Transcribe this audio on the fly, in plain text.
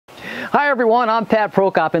Hi everyone, I'm Pat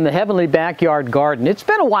Prokop in the Heavenly Backyard Garden. It's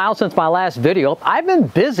been a while since my last video. I've been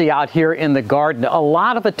busy out here in the garden. A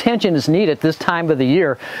lot of attention is needed this time of the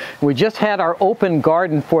year. We just had our open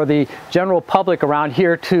garden for the general public around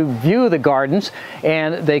here to view the gardens,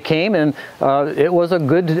 and they came, and it was a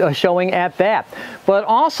good showing at that. But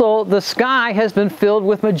also the sky has been filled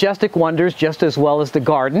with majestic wonders just as well as the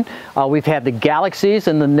garden. We've had the galaxies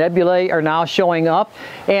and the nebulae are now showing up,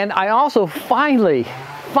 and I also finally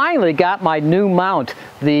got my new mount,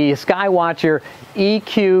 the Sky-Watcher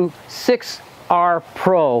EQ6-R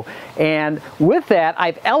Pro, and with that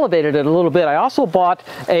I've elevated it a little bit. I also bought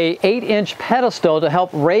a 8-inch pedestal to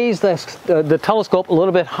help raise the telescope a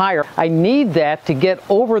little bit higher. I need that to get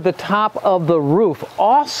over the top of the roof.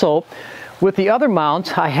 Also, with the other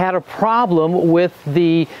mounts, I had a problem with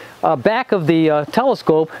the back of the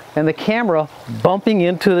telescope and the camera bumping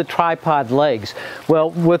into the tripod legs. Well,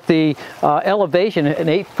 with the elevation, an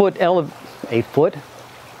 8-inch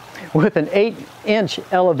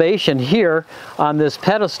elevation here on this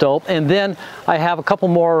pedestal, and then I have a couple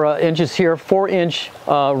more inches here, 4-inch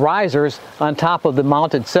risers on top of the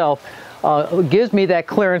mount itself, gives me that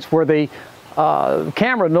clearance where the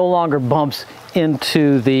camera no longer bumps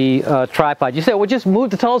into the tripod. You say, well, just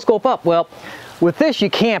move the telescope up. Well, with this you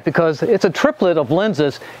can't, because it's a triplet of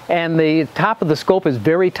lenses and the top of the scope is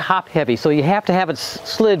very top heavy, so you have to have it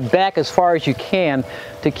slid back as far as you can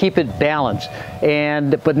to keep it balanced.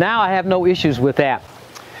 But now I have no issues with that.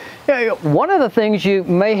 One of the things you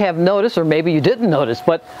may have noticed, or maybe you didn't notice,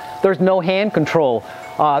 but there's no hand control.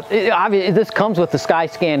 This comes with the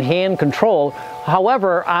SkyScan hand control.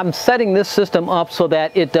 However, I'm setting this system up so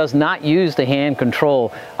that it does not use the hand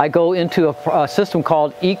control. I go into a system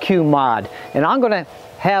called EQ Mod, and I'm going to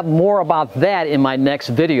have more about that in my next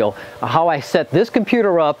video, how I set this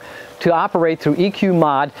computer up to operate through EQ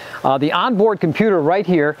Mod. The onboard computer right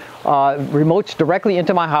here remotes directly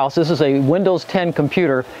into my house. This is a Windows 10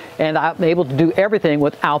 computer, and I'm able to do everything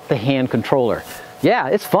without the hand controller. Yeah,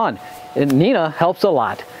 it's fun, and Nina helps a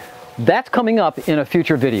lot. That's coming up in a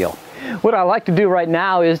future video. What I like to do right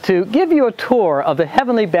now is to give you a tour of the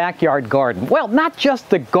Heavenly Backyard Garden. Well, not just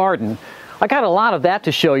the garden. I got a lot of that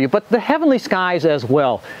to show you, but the heavenly skies as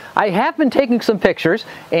well. I have been taking some pictures,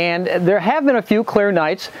 and there have been a few clear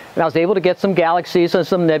nights, and I was able to get some galaxies and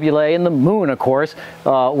some nebulae, and the moon, of course,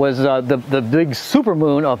 was the big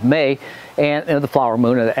supermoon of May, and the flower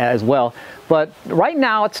moon as well. But right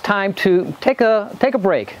now it's time to take a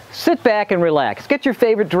break. Sit back and relax. Get your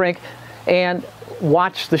favorite drink and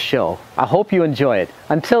watch the show. I hope you enjoy it.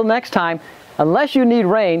 Until next time, unless you need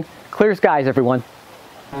rain, clear skies, everyone.